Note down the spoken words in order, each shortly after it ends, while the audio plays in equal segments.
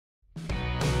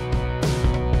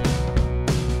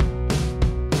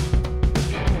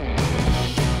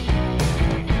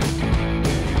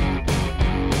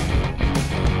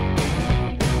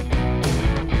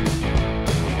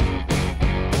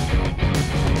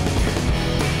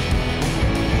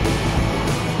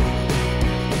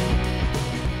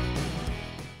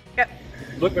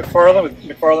Luke McFarland with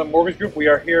McFarland Mortgage Group. We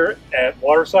are here at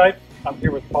Waterside. I'm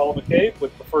here with Paula McCabe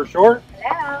with Prefer Short.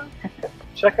 Hello.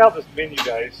 Check out this menu,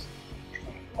 guys.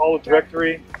 All the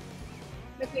directory.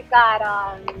 Look, we've got,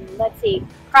 let's see,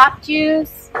 crop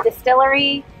juice,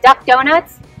 distillery, duck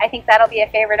donuts. I think that'll be a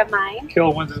favorite of mine.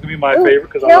 Kill Wins is going to be my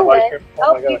favorite because I love ice cream.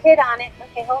 Oh, you hit on it.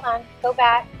 Okay, hold on. Go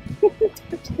back. We've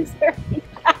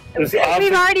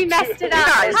already messed it up.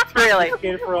 Guys, really?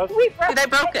 For us. They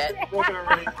broke it. Broken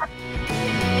already.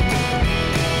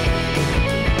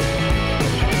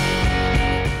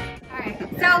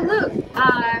 So Luke,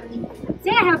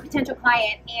 say I have a potential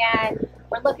client and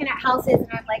we're looking at houses and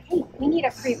I'm like, hey, we need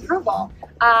a pre-approval.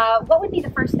 What would be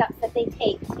the first steps that they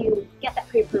take to get that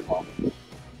pre-approval?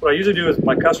 What I usually do is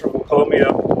my customers will call me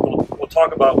up. We'll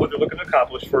talk about what they're looking to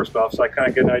accomplish first off, so I kind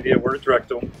of get an idea where to direct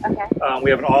them. Okay.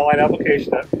 We have an online application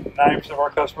that 90% of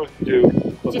our customers can do.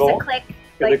 Just a click.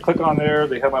 Yeah, they click on there.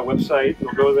 They have my website.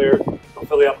 They'll go there. They'll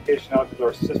fill the application out because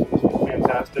our system is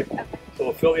fantastic. Okay. So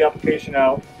they'll fill the application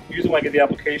out. Usually when I get the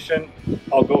application,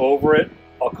 I'll go over it.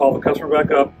 I'll call the customer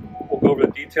back up. We'll go over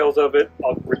the details of it.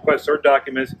 I'll request certain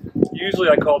documents. Usually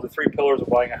I call it the 3 pillars of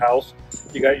buying a house.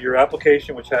 You got your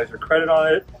application, which has your credit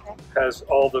on it, has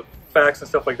all the facts and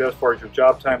stuff like that as far as your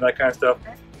job time, that kind of stuff.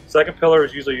 Second pillar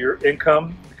is usually your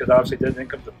income, because obviously debt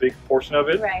income is a big portion of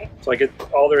it. Right. So I get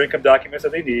all their income documents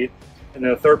that they need. And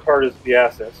then the third part is the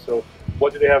assets. So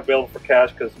what do they have available for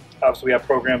cash? Because obviously we have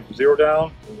programs 0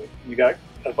 down. You got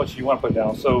as much as you want to put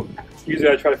down. So usually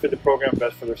I try to fit the program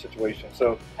best for their situation.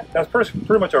 So that's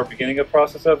pretty much our beginning of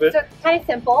process of it. So kind of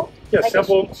simple. Yeah, like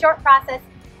simple. A short process,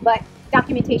 but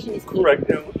documentation is key. Correct.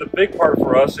 And the big part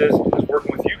for us is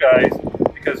working with you guys,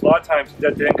 because a lot of times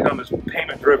debt to income is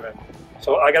payment driven.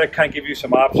 So I got to kind of give you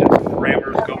some options, some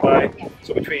parameters to go by. Yeah.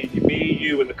 So between me,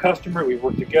 you, and the customer, we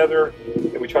work together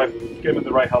and we try to get them in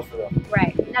the right house for them.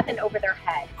 Right. Nothing over their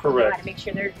head. Correct. You got to make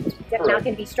sure they're not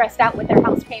going to be stressed out with their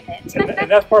house payment.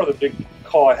 And that's part of the big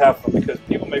call I have for them, because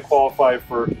people may qualify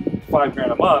for $5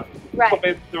 grand a month, Right. but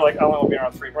maybe they're like, I only want to be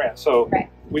around $3 grand. So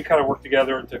we kind of work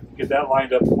together to get that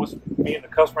lined up. Once me and the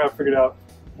customer have figured out,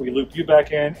 we loop you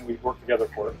back in and we work together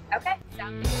for it. Okay.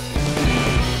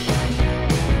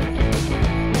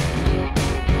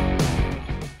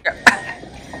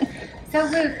 So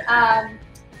Luke,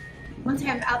 once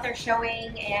I'm out there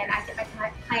showing and I get my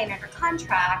client under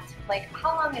contract, like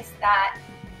how long is that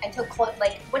until close?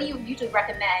 Like, what do you usually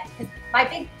recommend? Because my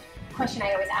big question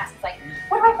I always ask is like,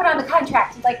 what do I put on the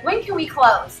contract? Like, when can we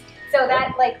close? So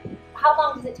that, like, how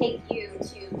long does it take you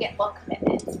to get loan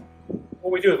commitments?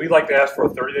 What we do is we like to ask for a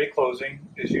 30-day closing.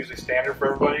 Is usually standard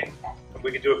for everybody. If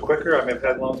we can do it quicker, I mean, I've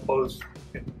had loans close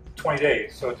in 20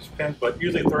 days, so it just depends. But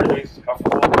usually 30 days is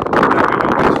comfortable.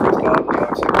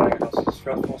 Obviously, buying a house is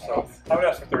stressful, so I would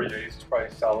ask for 30 days. It's probably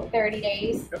solid. 30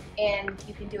 days, Yep. And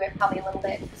you can do it probably a little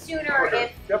bit sooner Quicker.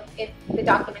 if the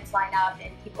documents line up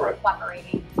and people are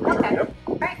cooperating. Okay. Yep.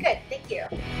 All right, good. Thank you.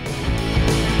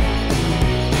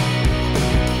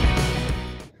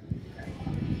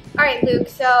 All right, Luke,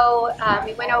 so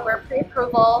we went over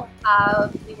pre-approval,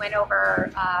 we went over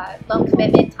loan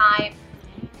commitment time.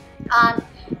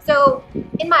 So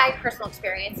in my personal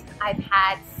experience, I've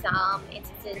had some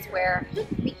instances where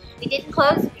they didn't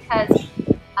close because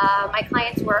my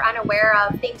clients were unaware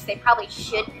of things they probably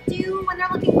shouldn't do when they're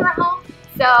looking for a home.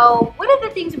 So what are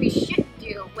the things we shouldn't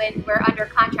do when we're under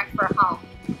contract for a home?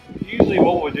 Usually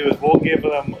what we'll do is we'll give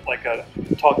them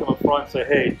talk to them up front and say,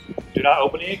 hey, do not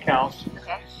open any accounts.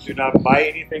 Okay. Do not buy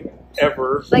anything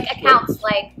ever. Like accounts,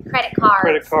 like credit cards.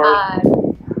 Credit cards.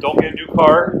 Don't get a new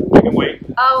car. You can wait.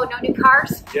 Oh, no new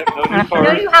cars? Yep, no new cars.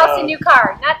 No new house and new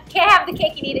car. Can't have the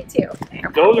cake and eat it too.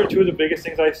 Those are 2 of the biggest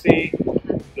things I see.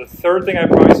 The third thing I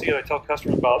probably see is I tell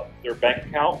customers about their bank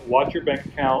account. Watch your bank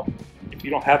account. If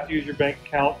you don't have to use your bank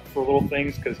account for little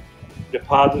things, because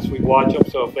deposits, we watch them.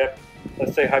 So if they have,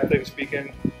 let's say hypothetically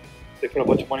speaking, they put a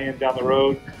bunch of money in down the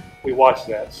road, we watch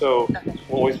that. So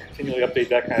we'll always continually update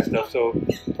that kind of stuff. So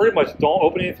pretty much don't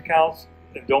open any accounts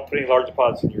and don't put any large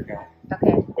deposits in your account.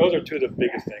 Okay. Those are 2 of the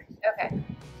biggest things. Okay.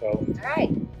 So. All right.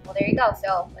 Well, there you go.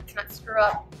 So let's not screw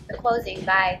up the closing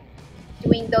by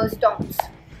doing those don'ts.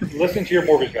 Listen to your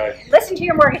mortgage guy. Listen to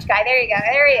your mortgage guy. There you go.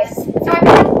 There he is. So I've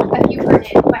got a few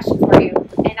pertinent questions for you,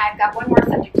 and I've got one more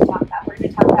subject to talk about. We're going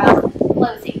to talk about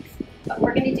closings, but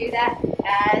we're going to do that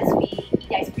as we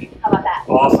eat ice cream. How about that?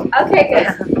 Awesome. Okay,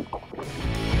 good.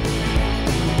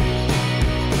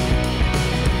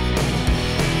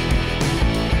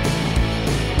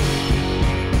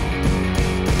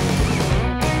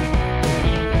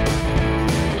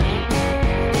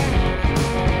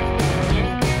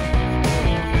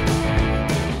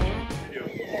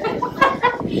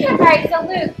 All right, so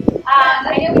Luke,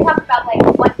 I know we talked about like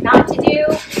what not to do,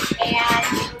 and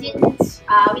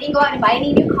we didn't go out and buy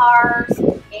any new cars,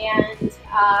 and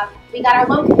we got our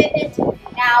loan commitment.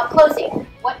 Now closing.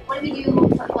 What do we do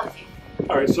for closing?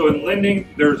 All right. So in lending,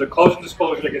 there's a closing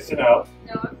disclosure that gets sent out.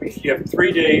 You have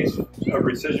 3 days of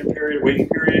rescission period, waiting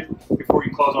period before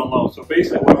you close on loans. So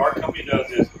basically, what our company does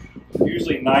is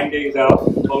usually 9 days out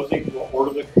from closing, we'll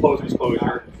order the closing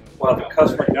disclosure. We'll have the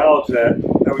customer acknowledge that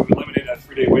we've eliminated that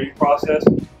 3-day waiting process.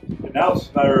 And now it's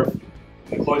a matter of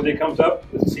when the closing day comes up,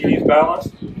 the CD is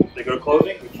balanced, they go to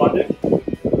closing, we fund it,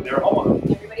 and they're a homeowner.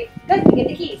 Everybody, good, we get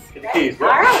the keys. Get the keys, yeah.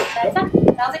 All right, that's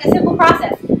sounds like a simple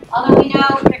process. Although we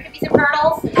know there could be some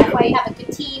hurdles, and that's why you have a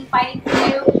good team fighting for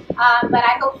you. But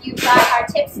I hope you got our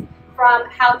tips from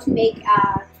how to make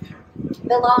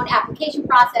the loan application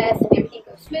process and everything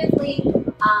goes smoothly.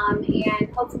 And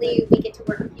hopefully we get to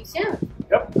work with you soon.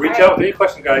 Yep, reach out with any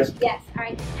questions, guys. Yes, all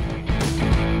right.